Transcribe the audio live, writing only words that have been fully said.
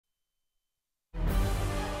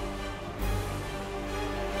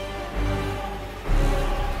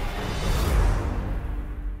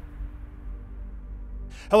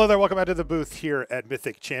Hello there, welcome back to the booth here at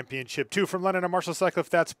Mythic Championship 2 from London. I'm Marshall Sutcliffe,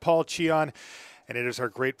 that's Paul Cheon, and it is our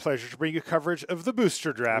great pleasure to bring you coverage of the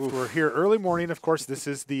booster draft. Oof. We're here early morning, of course. This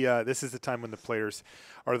is the time when the players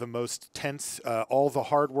are the most tense. All the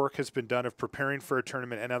hard work has been done of preparing for a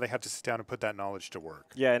tournament, and now they have to sit down and put that knowledge to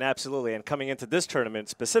work. Yeah, and absolutely. And coming into this tournament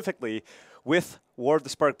specifically, with War of the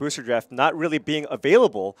Spark booster draft not really being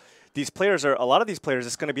available, a lot of these players,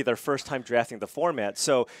 it's going to be their first time drafting the format.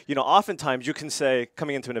 So, oftentimes you can say,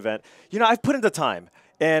 coming into an event, I've put in the time,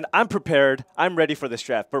 and I'm prepared, I'm ready for this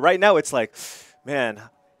draft. But right now it's like, man,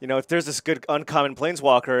 if there's this good uncommon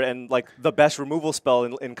planeswalker and like the best removal spell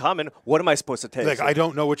in common, what am I supposed to take? Like, I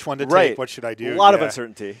don't know which one to right. take. What should I do? A lot of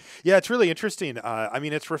uncertainty. Yeah, it's really interesting.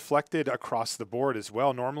 It's reflected across the board as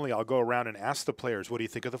well. Normally, I'll go around and ask the players, what do you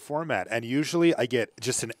think of the format? And usually I get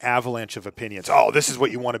just an avalanche of opinions. Oh, this is what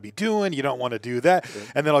you want to be doing. You don't want to do that. Yeah.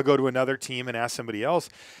 And then I'll go to another team and ask somebody else.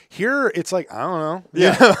 Here, it's like, I don't know.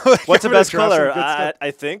 Yeah. What's the best color? I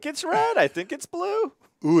think it's red. I think it's blue.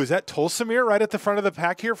 Ooh, is that Tolsimir right at the front of the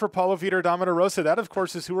pack here for Paulo Vitor Damo da Rosa? That, of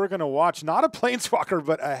course, is who we're going to watch. Not a planeswalker,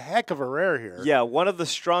 but a heck of a rare here. Yeah, one of the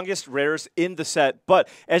strongest rares in the set. But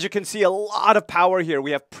as you can see, a lot of power here.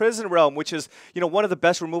 We have Prison Realm, which is one of the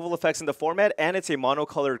best removal effects in the format, and it's a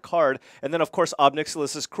monocolored card. And then, of course,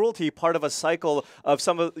 Obnixilus's Cruelty, part of a cycle of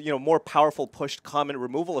some of more powerful pushed common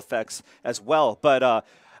removal effects as well. But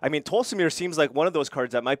Tolsimir seems like one of those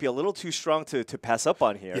cards that might be a little too strong to pass up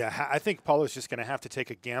on here. Yeah, I think Paulo's just going to have to take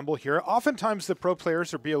a gamble here. Oftentimes, the pro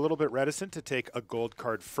players will be a little bit reticent to take a gold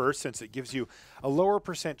card first, since it gives you a lower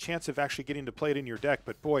 % chance of actually getting to play it in your deck.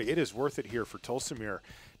 But boy, it is worth it here for Tolsimir.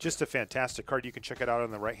 Just a fantastic card. You can check it out on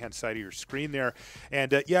the right-hand side of your screen there.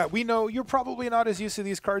 And yeah, we know you're probably not as used to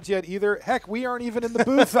these cards yet either. Heck, we aren't even in the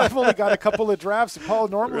booth. I've only got a couple of drafts. Paul,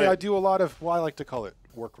 normally I do a lot of, I like to call it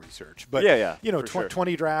work research. But,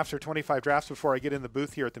 20 drafts or 25 drafts before I get in the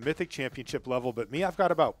booth here at the Mythic Championship level. But me, I've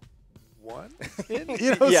got about one.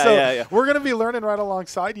 We're going to be learning right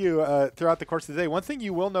alongside you throughout the course of the day. One thing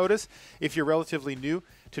you will notice if you're relatively new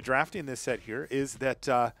to drafting this set here is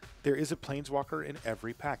that there is a planeswalker in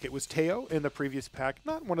every pack. It was Teo in the previous pack,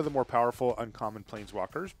 not one of the more powerful uncommon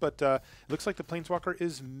planeswalkers, but it looks like the planeswalker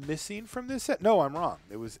is missing from this set. No, I'm wrong.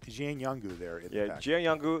 It was Jiang-Yangu there in the pack.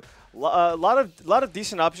 Jiang-Yangu. A lot of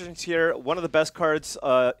decent options here. One of the best cards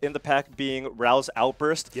in the pack being Rouse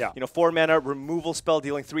Outburst. Yeah. 4 mana removal spell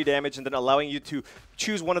dealing 3 damage and then allowing you to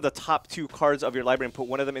choose one of the top 2 cards of your library and put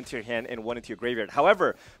one of them into your hand and one into your graveyard.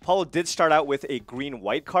 However, Paulo did start out with a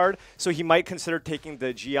green-white card, so he might consider taking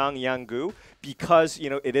the Jiang-Yangu because,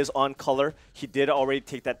 it is on color. He did already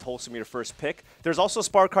take that Tolsimir first pick. There's also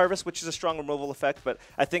Spark Harvest, which is a strong removal effect, but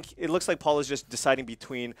I think it looks like Paulo's just deciding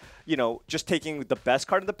between, just taking the best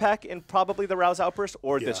card in the pack and probably the Rouse Outburst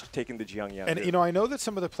or just taking the Jiang-Yangu. And, I know that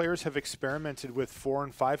some of the players have experimented with 4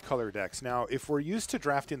 and 5 color decks. Now, if we're used to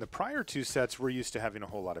drafting the prior 2 sets, we're used to having a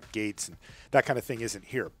whole lot of gates, and that kind of thing isn't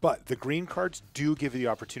here. But the green cards do give you the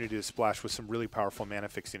opportunity to splash with some really powerful mana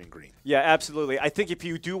fixing in green. Yeah, absolutely. I think if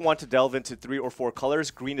you do want to delve into 3 or 4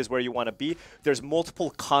 colors, green is where you want to be. There's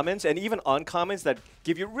multiple commons and even uncommons that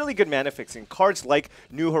give you really good mana fixing. Cards like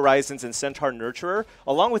New Horizons and Centaur Nurturer,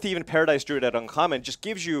 along with even Paradise Druid at uncommon, just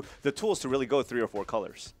gives you the tools to really go 3 or 4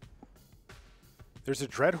 colors. There's a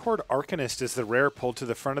Dreadhorde Arcanist as the rare pulled to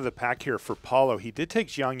the front of the pack here for Paulo. He did take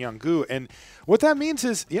Jiang-Yangu, and what that means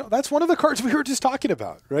is, that's one of the cards we were just talking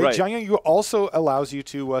about, right? Jiang-Yangu also allows you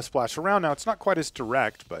to splash around. Now, it's not quite as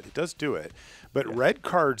direct, but it does do it. But red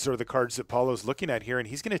cards are the cards that Paulo's looking at here, and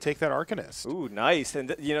he's going to take that Arcanist. Ooh, nice. And,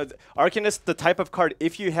 Arcanist, the type of card,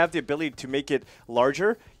 if you have the ability to make it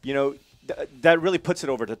larger, that really puts it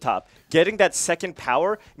over the top. Getting that second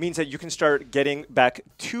power means that you can start getting back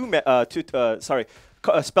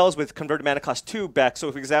spells with converted mana cost 2 back. So,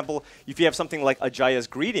 for example, if you have something like Ajaya's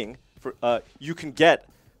Greeting, you can get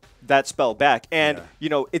that spell back. And,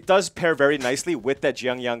 it does pair very nicely with that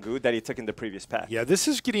Jiang-Yangu that he took in the previous pack. Yeah, this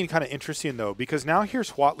is getting kind of interesting, though, because now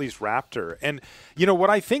here's Huatley's Raptor. And, what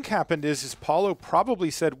I think happened is Paulo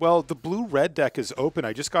probably said, well, the blue-red deck is open.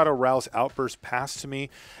 I just got a Rouse Outburst passed to me,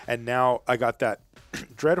 and now I got that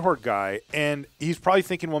Dreadhorde guy, and he's probably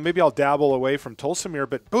thinking, well, maybe I'll dabble away from Tolsimir,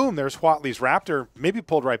 but boom, there's Huatley's Raptor, maybe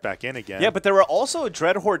pulled right back in again. Yeah, but there were also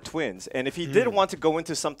Dreadhorde twins, and if he did want to go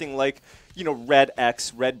into something like, red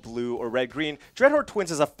X, red blue, or red green, Dreadhorde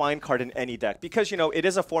twins is a fine card in any deck because, it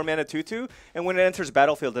is a 4-mana 2/2, and when it enters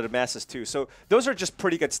battlefield, it amasses 2. So those are just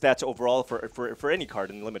pretty good stats overall for any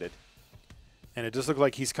card in Limited. And it does look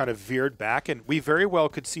like he's kind of veered back, and we very well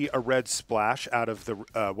could see a red splash out of the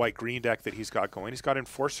white-green deck that he's got going. He's got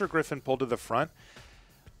Enforcer Griffin pulled to the front.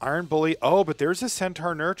 Iron Bully. Oh, but there's a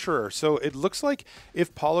Centaur Nurturer. So it looks like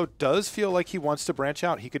if Paulo does feel like he wants to branch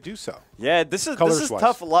out, he could do so. Yeah, this is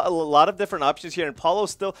tough. A lot of different options here, and Paulo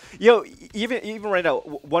still, even right now,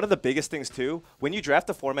 one of the biggest things too, when you draft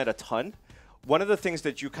the format a ton, one of the things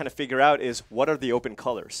that you kind of figure out is what are the open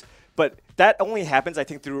colors. But that only happens, I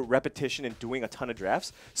think, through repetition and doing a ton of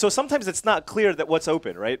drafts. So sometimes it's not clear that what's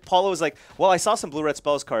open, right? Paulo is like, well, I saw some blue-red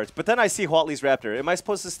spells cards, but then I see Huatley's Raptor. Am I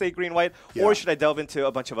supposed to stay green-white, or should I delve into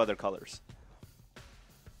a bunch of other colors?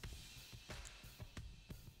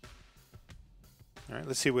 All right,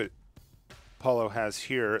 let's see what Paulo has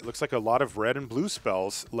here. It looks like a lot of red and blue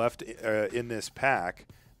spells left in this pack.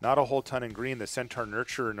 Not a whole ton in green. The Centaur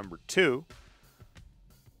Nurturer #2.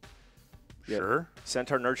 Sure.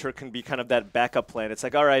 Centaur Nurture can be kind of that backup plan. It's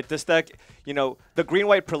like, all right, this deck, the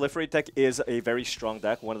green-white Proliferate deck is a very strong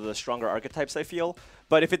deck, one of the stronger archetypes, I feel.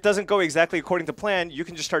 But if it doesn't go exactly according to plan, you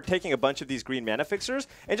can just start taking a bunch of these green mana fixers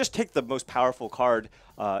and just take the most powerful card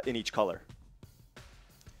in each color.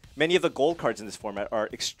 Many of the gold cards in this format are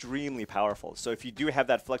extremely powerful. So if you do have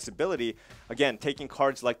that flexibility, again, taking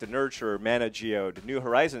cards like the Nurture, Mana Geode, New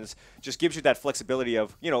Horizons, just gives you that flexibility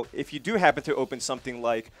of, if you do happen to open something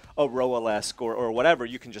like a Roa-esque or whatever,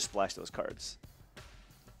 you can just splash those cards.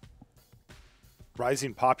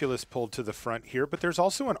 Rising Populace pulled to the front here, but there's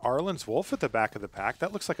also an Arlen's Wolf at the back of the pack.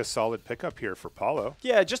 That looks like a solid pickup here for Paulo.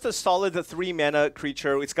 Yeah, just a solid 3-mana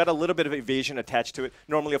creature. It's got a little bit of evasion attached to it.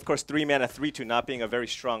 Normally, of course, 3-mana, 3/2 not being a very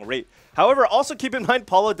strong rate. However, also keep in mind,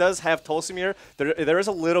 Paulo does have Tolsimir. There is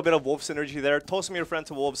a little bit of Wolf synergy there. Tolsimir, Friend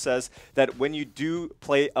to Wolves, says that when you do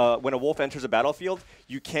play, when a Wolf enters a battlefield,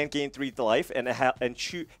 you can't gain 3 to life and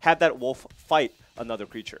have that Wolf fight another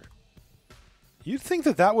creature. You'd think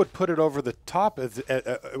that would put it over the top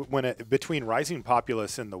between Rising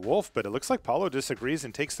Populace and the Wolf, but it looks like Paulo disagrees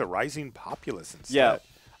and takes the Rising Populace instead. Yeah,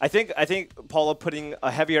 I think Paulo putting a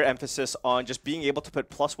heavier emphasis on just being able to put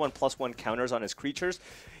 +1/+1 counters on his creatures.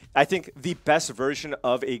 I think the best version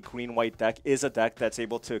of a green-white deck is a deck that's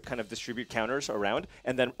able to kind of distribute counters around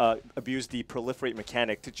and then abuse the Proliferate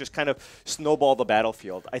mechanic to just kind of snowball the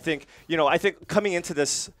battlefield. I think coming into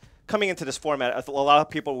this format, a lot of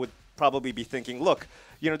people would probably be thinking, look,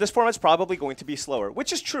 this format's probably going to be slower,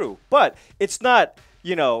 which is true, but it's not,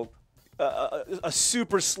 a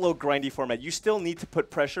super slow, grindy format. You still need to put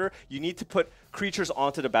pressure. You need to put creatures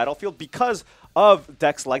onto the battlefield because of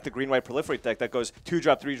decks like the green-white Proliferate deck that goes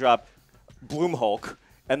 2-drop, 3-drop, Bloom Hulk,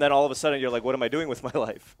 and then all of a sudden you're like, what am I doing with my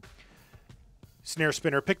life? Snare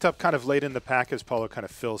Spinner picked up kind of late in the pack as Paulo kind of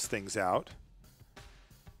fills things out.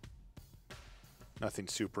 Nothing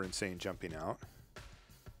super insane jumping out.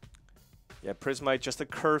 Yeah, Prismite, just a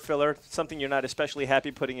curve filler, something you're not especially happy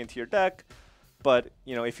putting into your deck, but,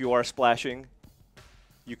 if you are splashing,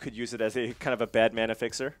 you could use it as a kind of a bad mana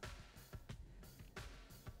fixer.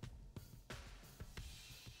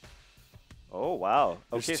 Oh, wow.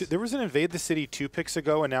 Okay. There was an Invade the City 2 picks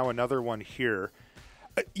ago and now another one here.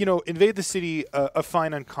 Invade the City, a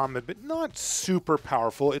fine uncommon, but not super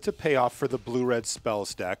powerful. It's a payoff for the blue-red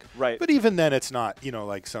spells deck. Right. But even then, it's not,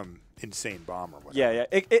 like some insane bomb or whatever. Yeah.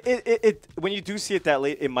 It when you do see it that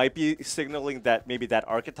late, it might be signaling that maybe that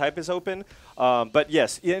archetype is open. But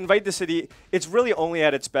yes, Invade the City, it's really only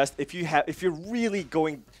at its best if you're really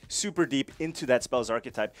going super deep into that spell's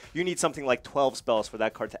archetype. You need something like 12 spells for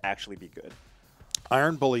that card to actually be good.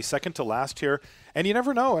 Iron Bully, second to last here. And you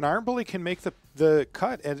never know, an Iron Bully can make the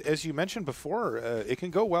cut. And as you mentioned before, it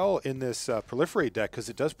can go well in this Proliferate deck because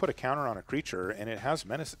it does put a counter on a creature, and it has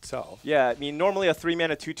Menace itself. Yeah, I mean, normally a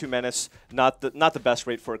 3-mana, 2/2 Menace, not the best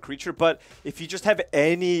rate for a creature. But if you just have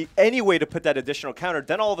any way to put that additional counter,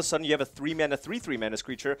 then all of a sudden you have a 3-mana, 3/3 Menace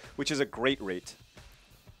creature, which is a great rate.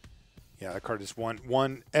 Yeah, that card is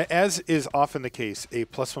one, as is often the case, a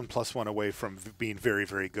 +1/+1 away from being very,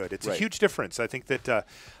 very good. It's a huge difference. I think that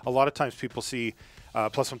a lot of times people see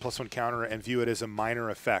 +1/+1 counter and view it as a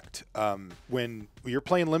minor effect. When you're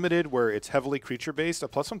playing limited, where it's heavily creature-based, a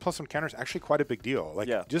 +1/+1 counter is actually quite a big deal.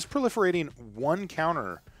 Just proliferating one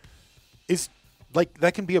counter is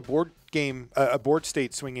that can be a board game, a board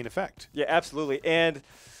state swinging effect. Yeah, absolutely. And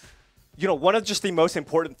one of just the most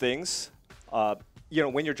important things.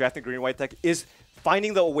 When you're drafting green-white deck is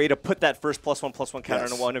finding the way to put that first +1/+1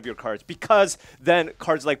 counter on one of your cards, because then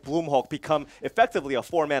cards like Bloom Hulk become effectively a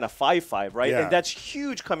 4-mana 5/5, right? Yeah. And that's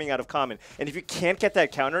huge coming out of common. And if you can't get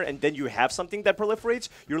that counter and then you have something that proliferates,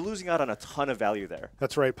 you're losing out on a ton of value there.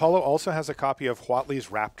 That's right. Paulo also has a copy of Huatley's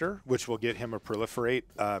Raptor, which will get him a proliferate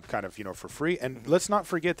for free. And let's not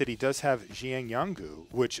forget that he does have Jiangyangu,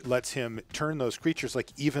 which lets him turn those creatures,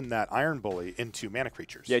 like even that Iron Bully, into mana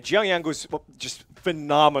creatures. Yeah, Jiangyangu's just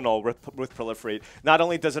phenomenal with proliferate. not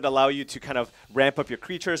only does it allow you to kind of ramp up your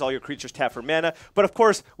creatures, all your creatures tap for mana, but of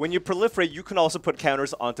course, when you proliferate, you can also put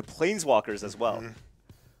counters onto planeswalkers as well.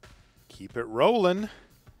 Keep it rolling.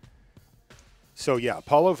 So yeah,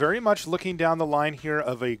 Paulo very much looking down the line here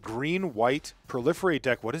of a green-white proliferate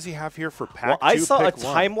deck. What does he have here for pack 2, I saw a pick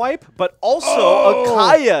 1? Time Wipe, but also a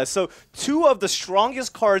Kaya. So 2 of the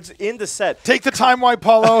strongest cards in the set. Take the Time Wipe,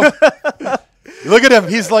 Paulo. Look at him.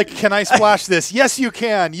 He's like, can I splash this? Yes, you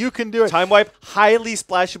can. You can do it. Time Wipe, highly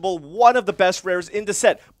splashable, one of the best rares in the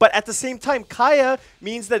set. But at the same time, Kaya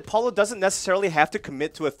means that Paulo doesn't necessarily have to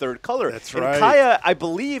commit to a third color. That's and right. Kaya, I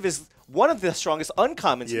believe, is one of the strongest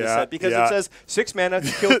uncommons in the set because it says 6 mana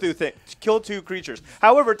to kill 2 creatures.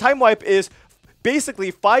 However, Time Wipe is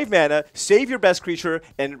basically 5 mana, save your best creature,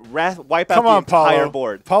 and wipe out the entire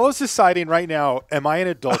board. Paulo's deciding right now, am I an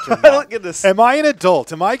adult or not? Look at this. Am I an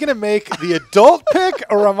adult? Am I going to make the adult pick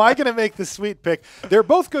or am I going to make the sweet pick? They're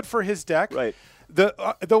both good for his deck. Right.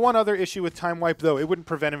 The one other issue with Time Wipe, though, it wouldn't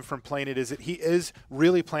prevent him from playing it, is that he is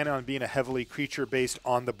really planning on being a heavily creature-based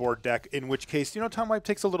on-the-board deck, in which case, Time Wipe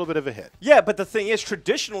takes a little bit of a hit. Yeah, but the thing is,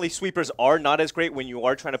 traditionally, sweepers are not as great when you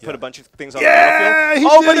are trying to put a bunch of things on the But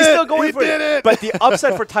battlefield. But he's still going for it. But the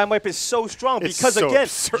upside for Time Wipe is so strong because, so again,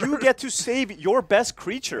 absurd. you get to save your best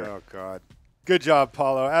creature. Oh, God. Good job,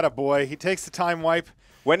 Paulo. Attaboy. He takes the Time Wipe.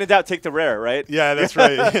 When in doubt, take the rare, right? Yeah, that's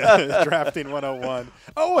right. Drafting 101.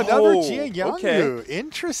 Oh, another Jiang Yangu. Okay.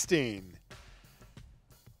 Interesting.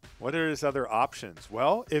 What are his other options?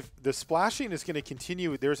 Well, if the splashing is going to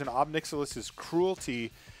continue, there's an Ob Nixilis's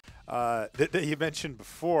Cruelty that you mentioned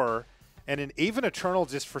before, and an Even Eternal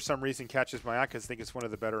just for some reason catches my eye because I think it's one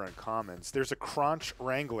of the better uncommons. There's a Crunch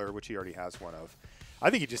Wrangler, which he already has one of. I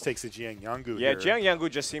think he just takes the Jiang Yangu Yeah, here. Jiang Yangu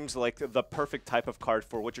just seems like the perfect type of card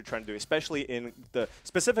for what you're trying to do, especially in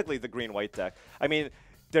specifically the green-white deck. I mean,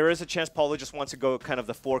 there is a chance Paulo just wants to go kind of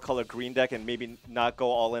the 4-color green deck and maybe not go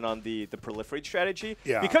all in on the proliferate strategy.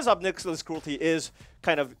 Yeah. Because Ob Nixilis Cruelty is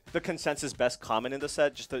kind of the consensus best common in the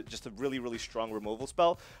set, just a really, really strong removal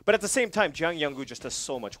spell. But at the same time, Jiang Yangu just does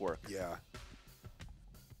so much work. Yeah.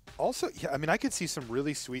 Also, yeah, I mean, I could see some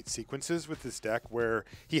really sweet sequences with this deck where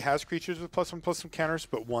he has creatures with +1/+1 counters,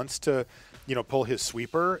 but wants to, pull his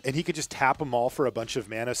sweeper, and he could just tap them all for a bunch of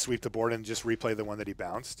mana, sweep the board, and just replay the one that he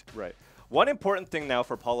bounced. Right. One important thing now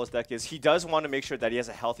for Paulo's deck is he does want to make sure that he has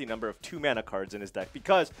a healthy number of 2-mana cards in his deck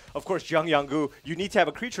because, of course, Jiang Yangu, you need to have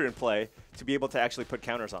a creature in play to be able to actually put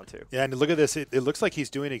counters onto. Yeah, and look at this. It looks like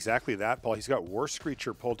he's doing exactly that, Paul. He's got Worst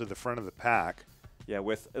Creature pulled to the front of the pack. Yeah,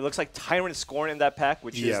 it looks like Tyrant Scorn in that pack,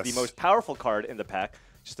 which is the most powerful card in the pack.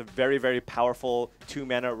 Just a very, very powerful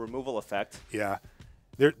 2-mana removal effect. Yeah.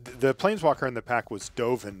 The Planeswalker in the pack was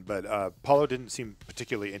Dovin, but Paulo didn't seem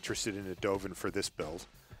particularly interested in a Dovin for this build.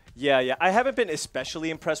 Yeah. I haven't been especially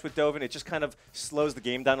impressed with Dovin. It just kind of slows the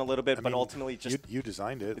game down a little bit, but ultimately just... You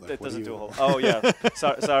designed it. It doesn't do a whole... Oh, yeah.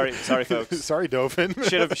 Sorry, folks. Sorry,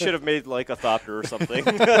 Dovin. Should have made like a Thopter or something.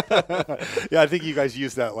 Yeah, I think you guys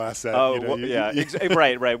used that last set. Oh,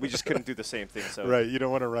 right. We just couldn't do the same thing. So right, you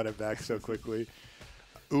don't want to run it back so quickly.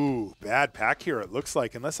 Ooh, bad pack here, it looks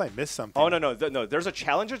like, unless I missed something. Oh, no. There's a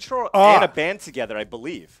Challenger Troll and a Band Together, I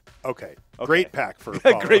believe. Okay. Great pack for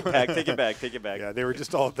Paulo. Great pack. Take it back. Yeah, they were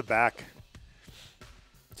just all at the back.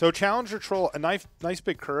 So Challenger Troll, a nice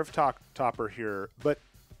big curve topper here. But,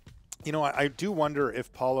 I do wonder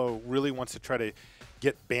if Paulo really wants to try to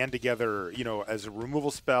get Band Together, as a removal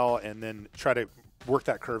spell and then try to work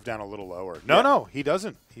that curve down a little lower. No, he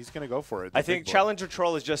doesn't. He's going to go for it. I think Challenger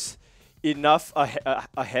Troll is just enough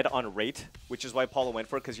ahead on rate, which is why Paulo went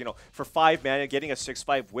for it, because, for 5 mana, getting a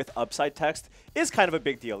 6/5 with upside text is kind of a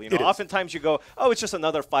big deal. Oftentimes you go, oh, it's just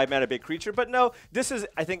another 5 mana big creature, but no, this is,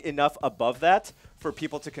 I think, enough above that for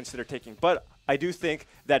people to consider taking. But I do think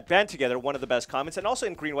that Band Together, one of the best commons, and also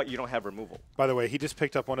in green-white, you don't have removal. By the way, he just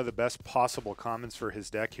picked up one of the best possible commons for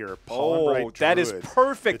his deck here. Pollen That is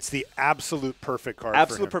perfect. It's the absolute perfect card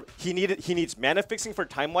for him. He needs mana fixing for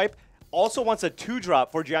Time Wipe. Also wants a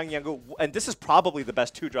 2-drop for Jiang Yangu, and this is probably the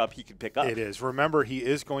best 2-drop he could pick up. It is. Remember, he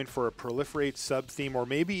is going for a proliferate sub-theme or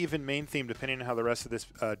maybe even main theme, depending on how the rest of this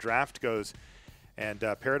draft goes. And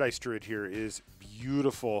Paradise Druid here is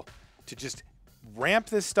beautiful to just ramp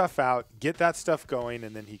this stuff out, get that stuff going,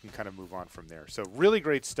 and then he can kind of move on from there. So really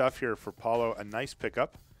great stuff here for Paulo. A nice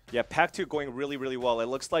pickup. Yeah, Pack 2 going really, really well. It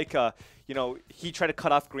looks like, he tried to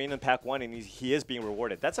cut off green in Pack 1, and he is being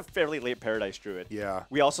rewarded. That's a fairly late Paradise Druid. Yeah.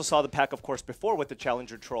 We also saw the pack, of course, before with the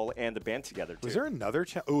Challenger Troll and the Band Together, too. Was there another?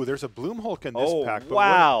 Oh, there's a Bloomhulk in this pack. But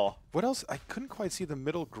wow. What else? I couldn't quite see the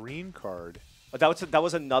middle green card. That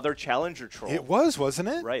was another Challenger Troll. It was, wasn't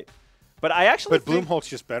it? Right. But I actually But think Bloomhulk's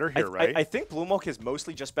just better here, right? I think Bloomhulk is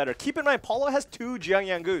mostly just better. Keep in mind, Paulo has 2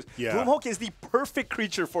 Jiangyangus. Yeah. Bloomhulk is the perfect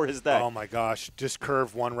creature for his deck. Oh my gosh, just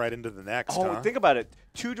curve one right into the next. Oh, huh? think about it.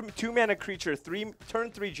 Two mana creature,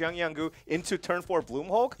 turn 3 Jiangyangu into turn 4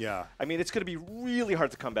 Bloomhulk. Yeah. I mean, it's going to be really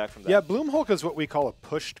hard to come back from that. Yeah, Bloomhulk is what we call a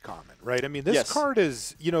pushed common, right? I mean, this Yes. card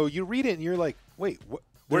is, you read it and you're like, wait,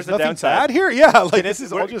 Where's there's the nothing downside? bad here? Yeah, like this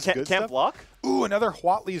is Where- all just can't good stuff. block? Ooh, another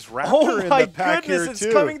Huatley's Raptor Oh in my the pack goodness, here it's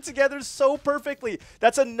too. coming together so perfectly.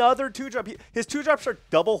 That's another 2-drop. His 2-drops are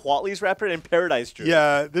double Huatley's Raptor and Paradise Druid.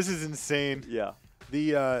 Yeah, this is insane. Yeah.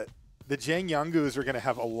 The Jiangyangus are going to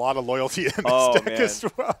have a lot of loyalty in this Oh, deck man. as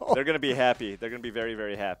well. They're going to be happy. They're going to be very,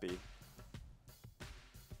 very happy.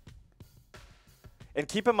 And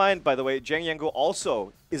keep in mind, by the way, Jiangyangu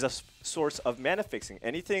also is a source of mana fixing.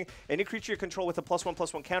 Any creature you control with a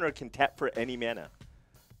 +1/+1 counter can tap for any mana.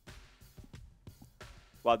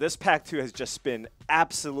 Wow, this pack 2 has just been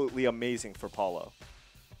absolutely amazing for Paulo.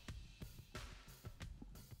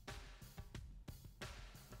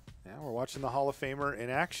 Yeah, we're watching the Hall of Famer in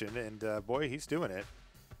action, and boy, he's doing it.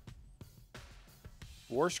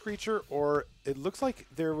 War Screecher, or it looks like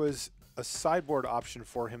there was a sideboard option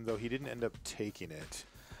for him, though he didn't end up taking it.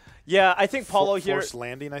 Yeah, I think Paulo here... Force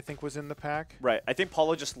Landing, I think, was in the pack. Right. I think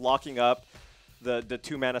Paulo just locking up the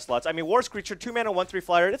 2 mana slots. I mean, War Screecher, 2 mana, 1/3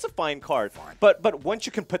 flyer. It's a fine card. Fine. But once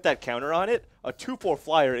you can put that counter on it, a 2/4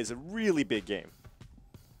 flyer is a really big game.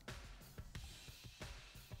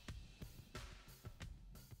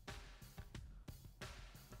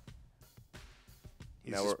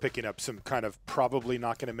 He's Now just picking up some kind of probably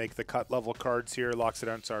not going to make the cut level cards here. Locks it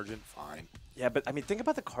on Sergeant. Fine. Yeah, but I mean, think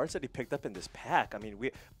about the cards that he picked up in this pack. I mean,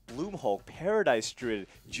 Bloomhulk, Paradise Druid,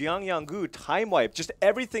 Jiangyangu, Time Wipe. Just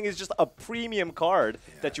everything is just a premium card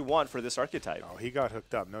that you want for this archetype. Oh, he got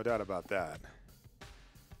hooked up. No doubt about that.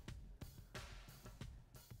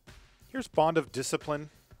 Here's Bond of Discipline.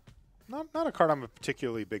 Not a card I'm a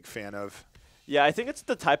particularly big fan of. Yeah, I think it's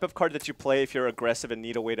the type of card that you play if you're aggressive and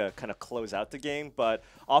need a way to kind of close out the game, but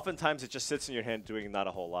oftentimes it just sits in your hand doing not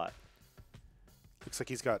a whole lot. Looks like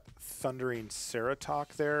he's got Thundering Ceratok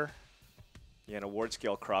there. Yeah, and a Ward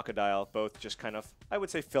Scale Crocodile, both just kind of, I would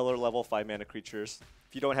say, filler level 5 mana creatures.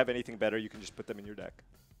 If you don't have anything better, you can just put them in your deck.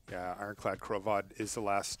 Yeah, Ironclad Krovod is the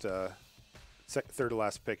last, third to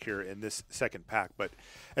last pick here in this second pack. But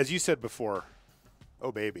as you said before,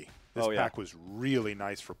 oh baby, this pack was really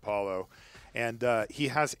nice for Paulo. And he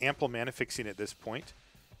has ample mana fixing at this point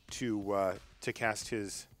to cast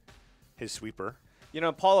his sweeper. You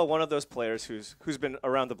know, Paulo, one of those players who's been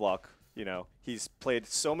around the block. You know, he's played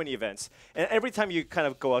so many events, and every time you kind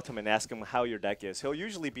of go up to him and ask him how your deck is, he'll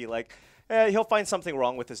usually be like, he'll find something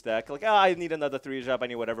wrong with his deck, like, I need another 3-drop, I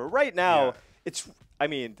need whatever. Right now, I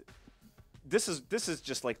mean, this is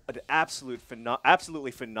just like an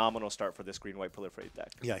absolutely phenomenal start for this green-white proliferate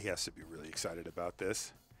deck. Yeah, he has to be really excited about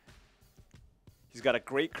this. He's got a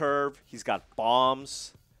great curve. He's got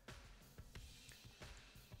bombs.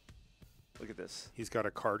 Look at this. He's got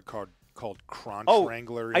a card called Crunch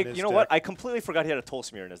Wrangler in his deck. You know what? I completely forgot he had a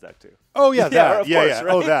Tolsmir in his deck, too. Oh, yeah, that. Of course, right?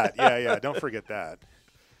 Oh, that. Yeah. Don't forget that.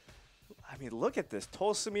 I mean, look at this.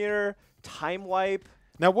 Tolsmir, Time Wipe.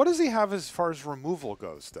 Now, what does he have as far as removal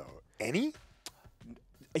goes, though? Any?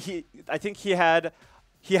 I think he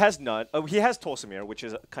has none. Oh, he has Tolsmir, which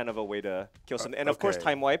is kind of a way to kill something. And, of course,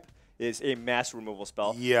 Time Wipe is a mass removal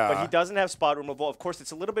spell. Yeah. But he doesn't have spot removal. Of course, it's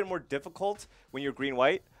a little bit more difficult when you're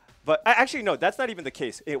green-white. But actually, no, that's not even the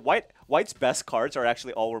case. White's best cards are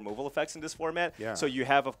actually all removal effects in this format. Yeah. So you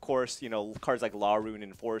have, of course, cards like Laroon,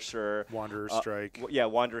 Enforcer. Wanderer's Strike.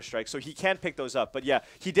 Wanderer's Strike. So he can pick those up. But yeah,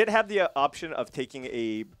 he did have the option of taking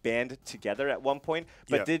a band together at one point,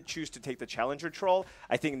 but did choose to take the Challenger Troll.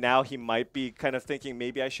 I think now he might be kind of thinking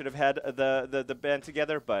maybe I should have had the band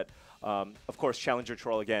together, but of course, Challenger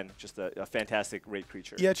Troll, again, just a fantastic rate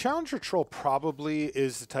creature. Yeah, Challenger Troll probably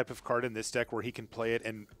is the type of card in this deck where he can play it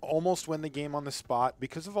and almost win the game on the spot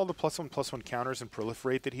because of all the +1/+1 counters and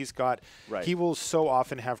proliferate that he's got. Right. He will so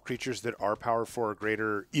often have creatures that are power 4 or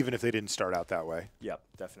greater, even if they didn't start out that way. Yep,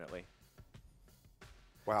 definitely.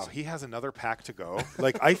 Wow, he has another pack to go.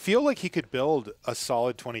 Like, I feel like he could build a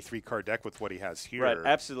solid 23-card deck with what he has here. Right,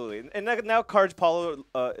 absolutely. And now cards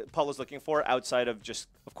Paulo's looking for outside of just,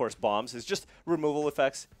 of course, bombs is just removal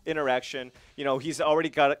effects, interaction. He's already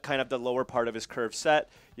got kind of the lower part of his curve set.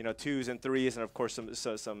 2s and 3s, and of course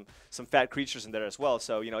some fat creatures in there as well.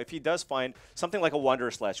 So if he does find something like a Wanderer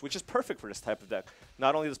Slash, which is perfect for this type of deck,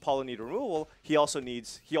 not only does Paulo need removal, he also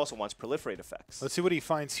wants proliferate effects. Let's see what he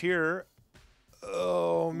finds here.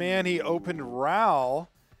 Oh, man, he opened Ral.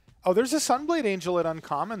 Oh, there's a Sunblade Angel at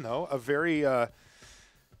Uncommon, though. A very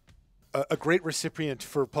a great recipient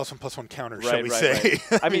for +1/+1 counters, Right, shall we say.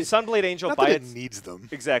 I mean, Sunblade Angel Not by that it needs them.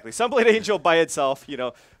 Exactly. Sunblade Angel by itself,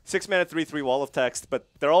 6 mana, 3/3 wall of text, but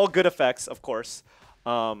they're all good effects, of course.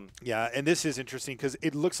 Yeah, and this is interesting because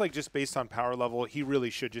it looks like just based on power level, he really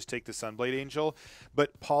should just take the Sunblade Angel.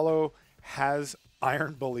 But Paulo has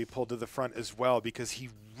Iron Bully pulled to the front as well because he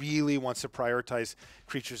really wants to prioritize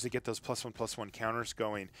creatures to get those +1/+1 counters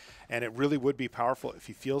going. And it really would be powerful if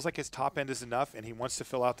he feels like his top end is enough and he wants to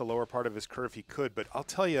fill out the lower part of his curve, he could. But I'll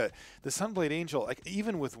tell you, the Sunblade Angel, like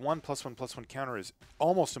even with one +1/+1 counter, is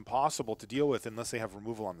almost impossible to deal with unless they have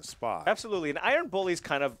removal on the spot. Absolutely. And Iron Bully is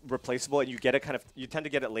kind of replaceable, and you tend to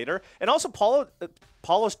get it later. And also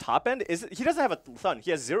Paulo's top end he doesn't have a ton.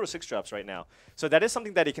 He has 0 6-drops right now. So that is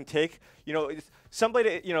something that he can take.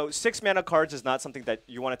 Sunblade, 6 mana cards is not something that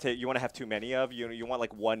you want to take. You want to have too many of. You want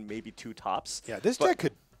like 1, maybe 2 tops. Yeah, this deck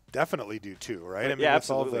could definitely do 2, right? I mean, yeah, with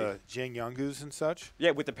absolutely. all the Jiangyangus and such.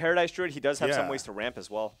 Yeah, with the Paradise Druid, he does have some ways to ramp as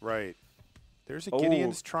well. Right. There's a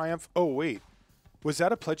Gideon's Triumph. Oh, wait. Was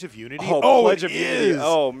that a Pledge of Unity? Oh, Pledge of Unity.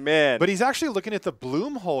 Oh, man. But he's actually looking at the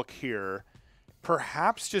Bloom Hulk here,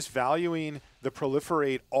 perhaps just valuing the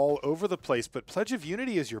Proliferate all over the place, but Pledge of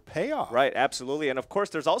Unity is your payoff. Right, absolutely. And, of course,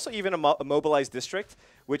 there's also even a Mobilized District,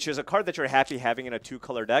 which is a card that you're happy having in a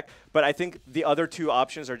 2-color deck. But I think the other 2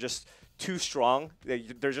 options are just too strong.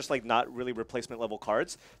 They're just like not really replacement level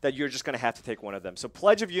cards that you're just going to have to take one of them. So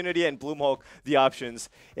Pledge of Unity and Bloom Hulk, the options.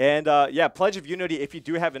 And yeah, Pledge of Unity, if you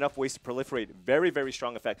do have enough ways to proliferate, very, very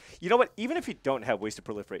strong effect. You know what? Even if you don't have ways to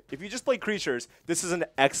proliferate, if you just play creatures, this is an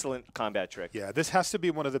excellent combat trick. Yeah, this has to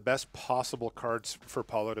be one of the best possible cards for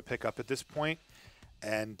Paulo to pick up at this point.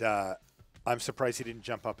 And I'm surprised he didn't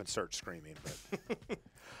jump up and start screaming.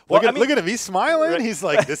 But look at him. He's smiling. Right. He's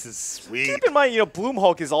like, this is sweet. Keep in mind, Bloom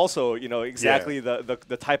Hulk is also, exactly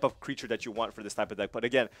the type of creature that you want for this type of deck. But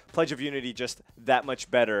again, Pledge of Unity just that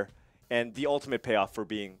much better and the ultimate payoff for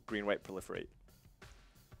being green-white proliferate.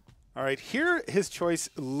 All right, here his choice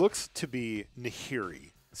looks to be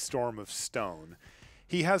Nahiri, Storm of Stone.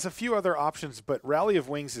 He has a few other options, but Rally of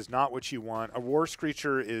Wings is not what you want. A War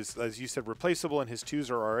Screecher is, as you said, replaceable, and his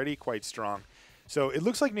 2s are already quite strong. So it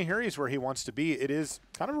looks like Nahiri is where he wants to be. It is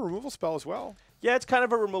kind of a removal spell as well. Yeah, it's kind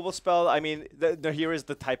of a removal spell. I mean, Nahiri is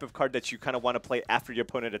the type of card that you kind of want to play after your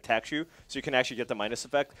opponent attacks you, so you can actually get the minus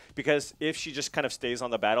effect. Because if she just kind of stays on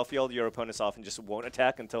the battlefield, your opponents often just won't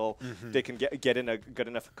attack until they can get in a good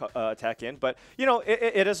enough attack in. But,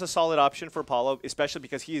 it is a solid option for Paulo, especially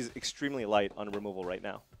because he is extremely light on removal right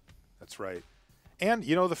now. That's right. And,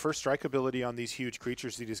 the first strike ability on these huge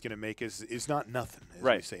creatures that he's going to make is not nothing, as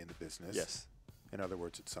we say in the business. Yes. In other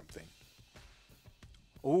words, it's something.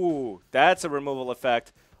 Ooh, that's a removal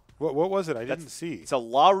effect. What was it? I didn't see. It's a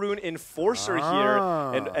Law Rune Enforcer here,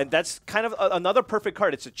 and that's kind of another perfect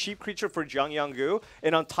card. It's a cheap creature for Jiangyangu,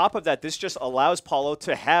 and on top of that, this just allows Paulo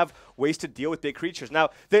to have ways to deal with big creatures. Now,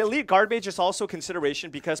 the Elite Guard Mage is also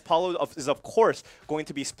consideration because Paulo is, of course, going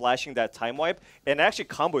to be splashing that Time Wipe, and it actually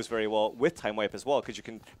combos very well with Time Wipe as well because you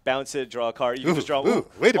can bounce it, draw a card, you can just draw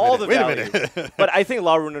wait a minute. But I think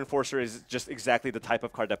Law Rune Enforcer is just exactly the type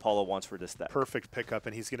of card that Paulo wants for this deck. Perfect pickup,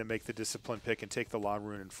 and he's going to make the Discipline pick and take the Law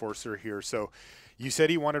Rune Enforcer here. So you said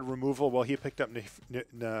he wanted removal. Well, he picked up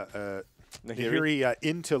Nahiri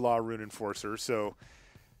into Law Rune Enforcer. So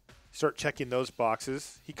start checking those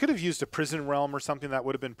boxes. He could have used a Prison Realm or something that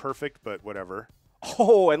would have been perfect, but whatever.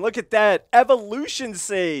 Oh, and look at that. Evolution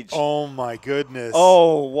Sage. Oh, my goodness.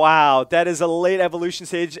 Oh, wow. That is a late Evolution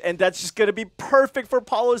Sage, and that's just going to be perfect for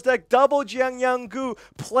Paulo's deck. Double Jiangyangu,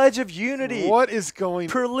 Pledge of Unity. What is going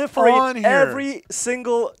Proliferate on here? Every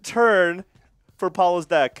single turn for Paulo's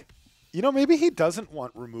deck. Maybe he doesn't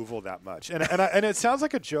want removal that much. And it sounds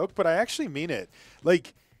like a joke, but I actually mean it.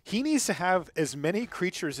 Like, he needs to have as many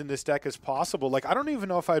creatures in this deck as possible. Like, I don't even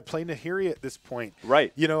know if I'd play Nahiri at this point.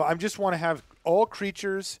 Right. I just want to have all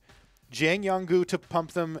creatures, Jiangyangu to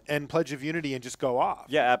pump them, and Pledge of Unity and just go off.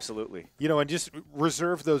 Yeah, absolutely. And just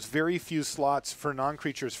reserve those very few slots for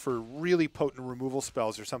non-creatures for really potent removal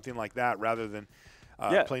spells or something like that rather than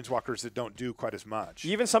planeswalkers that don't do quite as much.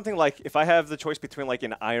 Even something like, if I have the choice between like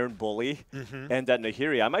an Iron Bully and that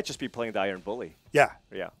Nahiri, I might just be playing the Iron Bully. Yeah.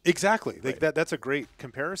 Yeah. Exactly. Right. That's a great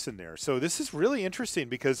comparison there. So this is really interesting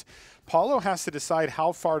because Paulo has to decide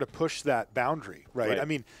how far to push that boundary, right? I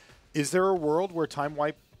mean, is there a world where Time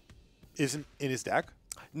Wipe isn't in his deck?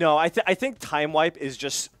 No, I think Time Wipe is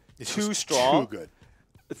just too strong. Too good.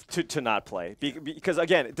 to not play because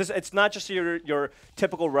again, it's not just your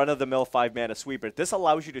typical run-of-the-mill 5-mana sweeper. This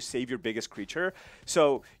allows you to save your biggest creature.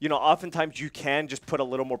 So oftentimes you can just put a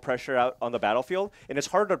little more pressure out on the battlefield, and it's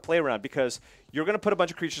harder to play around because you're going to put a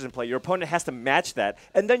bunch of creatures in play. Your opponent has to match that,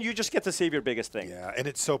 and then you just get to save your biggest thing. Yeah, and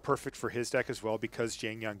it's so perfect for his deck as well because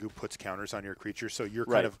Jiang Yangu puts counters on your creature, so you're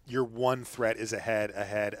kind of your one threat is ahead,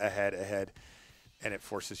 and it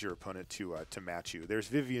forces your opponent to match you. There's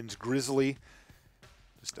Vivian's Grizzly.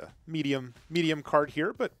 Just a medium card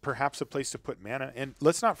here, but perhaps a place to put mana. And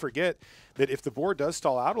let's not forget that if the board does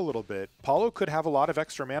stall out a little bit, Paulo could have a lot of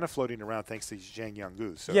extra mana floating around thanks to Jiang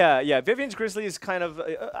Yangu. So yeah. Vivian's Grizzly is kind of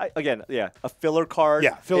a filler card.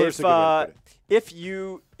 Yeah, filler's a good way to put it. If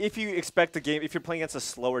you expect the game, if you're playing against a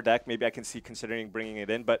slower deck, maybe I can see considering bringing it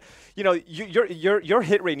in. But your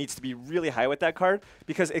hit rate needs to be really high with that card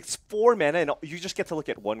because it's 4 mana and you just get to look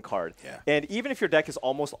at one card. Yeah. And even if your deck is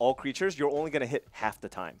almost all creatures, you're only going to hit half the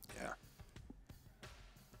time. Yeah.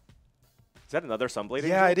 Is that another Sunblade Angel?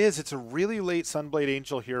 Yeah, it is. It's a really late Sunblade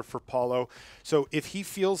Angel here for Paulo. So if he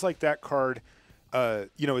feels like that card, is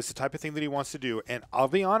the type of thing that he wants to do, and I'll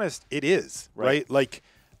be honest, it is, right? Like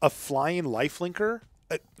a flying lifelinker,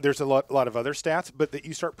 there's a lot of other stats, but that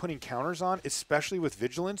you start putting counters on, especially with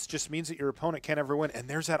Vigilance, just means that your opponent can't ever win. And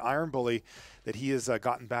there's that Iron Bully that he has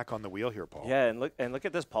gotten back on the wheel here, Paul. Yeah, and look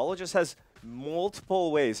at this. Paulo just has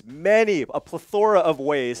multiple ways, a plethora of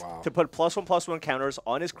ways to put +1/+1 counters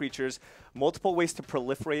on his creatures, multiple ways to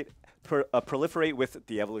proliferate with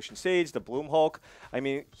the Evolution Sage, the Bloom Hulk. I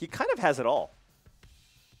mean, he kind of has it all.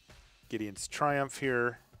 Gideon's Triumph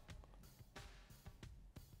here.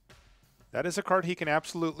 That is a card he can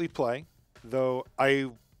absolutely play, though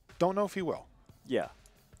I don't know if he will. Yeah.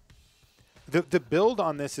 The build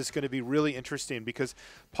on this is going to be really interesting because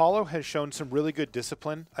Paulo has shown some really good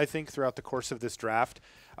discipline, I think, throughout the course of this draft.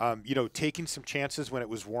 Taking some chances when it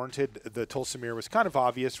was warranted. The Tolsimir was kind of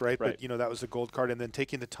obvious, right? But, that was a gold card. And then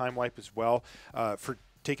taking the Time Wipe as well for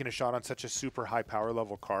taking a shot on such a super high power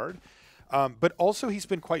level card. But also he's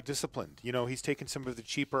been quite disciplined. He's taken some of the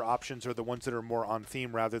cheaper options or the ones that are more on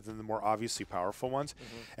theme rather than the more obviously powerful ones.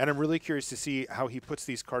 And I'm really curious to see how he puts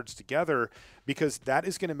these cards together because that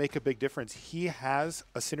is going to make a big difference. He has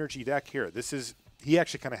a synergy deck here. He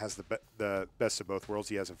actually kind of has the best of both worlds.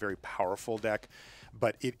 He has a very powerful deck,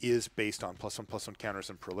 but it is based on +1/+1 counters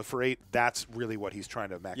and proliferate. That's really what he's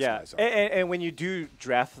trying to maximize on. And when you do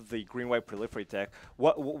draft the green-white proliferate deck,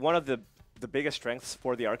 one of the biggest strengths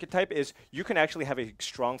for the archetype is you can actually have a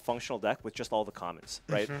strong functional deck with just all the commons,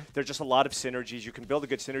 right? There's just a lot of synergies. You can build a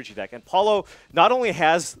good synergy deck. And Paulo not only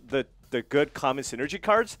has the good common synergy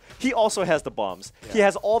cards, he also has the bombs. Yeah. He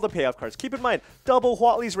has all the payoff cards. Keep in mind, double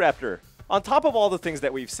Huatli's Raptor. On top of all the things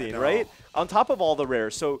that we've seen, right? On top of all the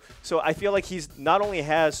rares. So I feel like he's not only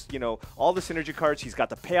has, all the synergy cards, he's got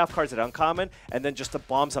the payoff cards that are uncommon, and then just the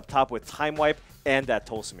bombs up top with Time Wipe and that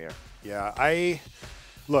Tolsimir. Yeah,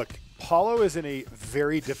 look, Paulo is in a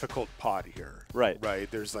very difficult pot here. Right.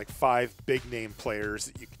 There's like 5 big name players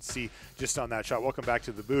that you can see just on that shot. Welcome back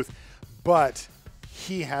to the booth. But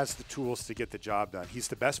he has the tools to get the job done. He's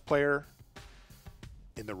the best player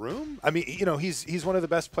in the room. I mean, he's one of the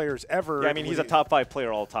best players ever. Yeah, I mean, he's a top 5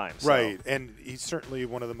 player all time. So. Right, and he's certainly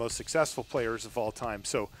one of the most successful players of all time.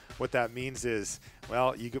 So what that means is,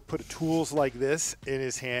 well, you could put tools like this in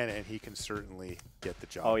his hand, and he can certainly get the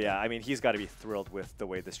job. Oh, yeah. I mean, he's got to be thrilled with the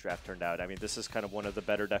way this draft turned out. I mean, this is kind of one of the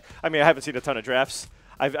better decks. I mean, I haven't seen a ton of drafts.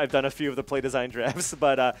 I've done a few of the play design drafts,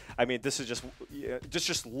 but, I mean, this is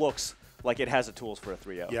just looks like it has the tools for a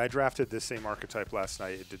 3-0. Yeah, I drafted this same archetype last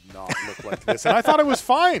night. It did not look like this. And I thought it was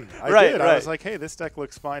fine. I did. I was like, hey, this deck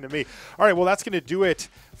looks fine to me. All right, well, that's going to do it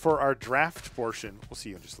for our draft portion. We'll see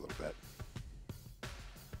you in just a little bit.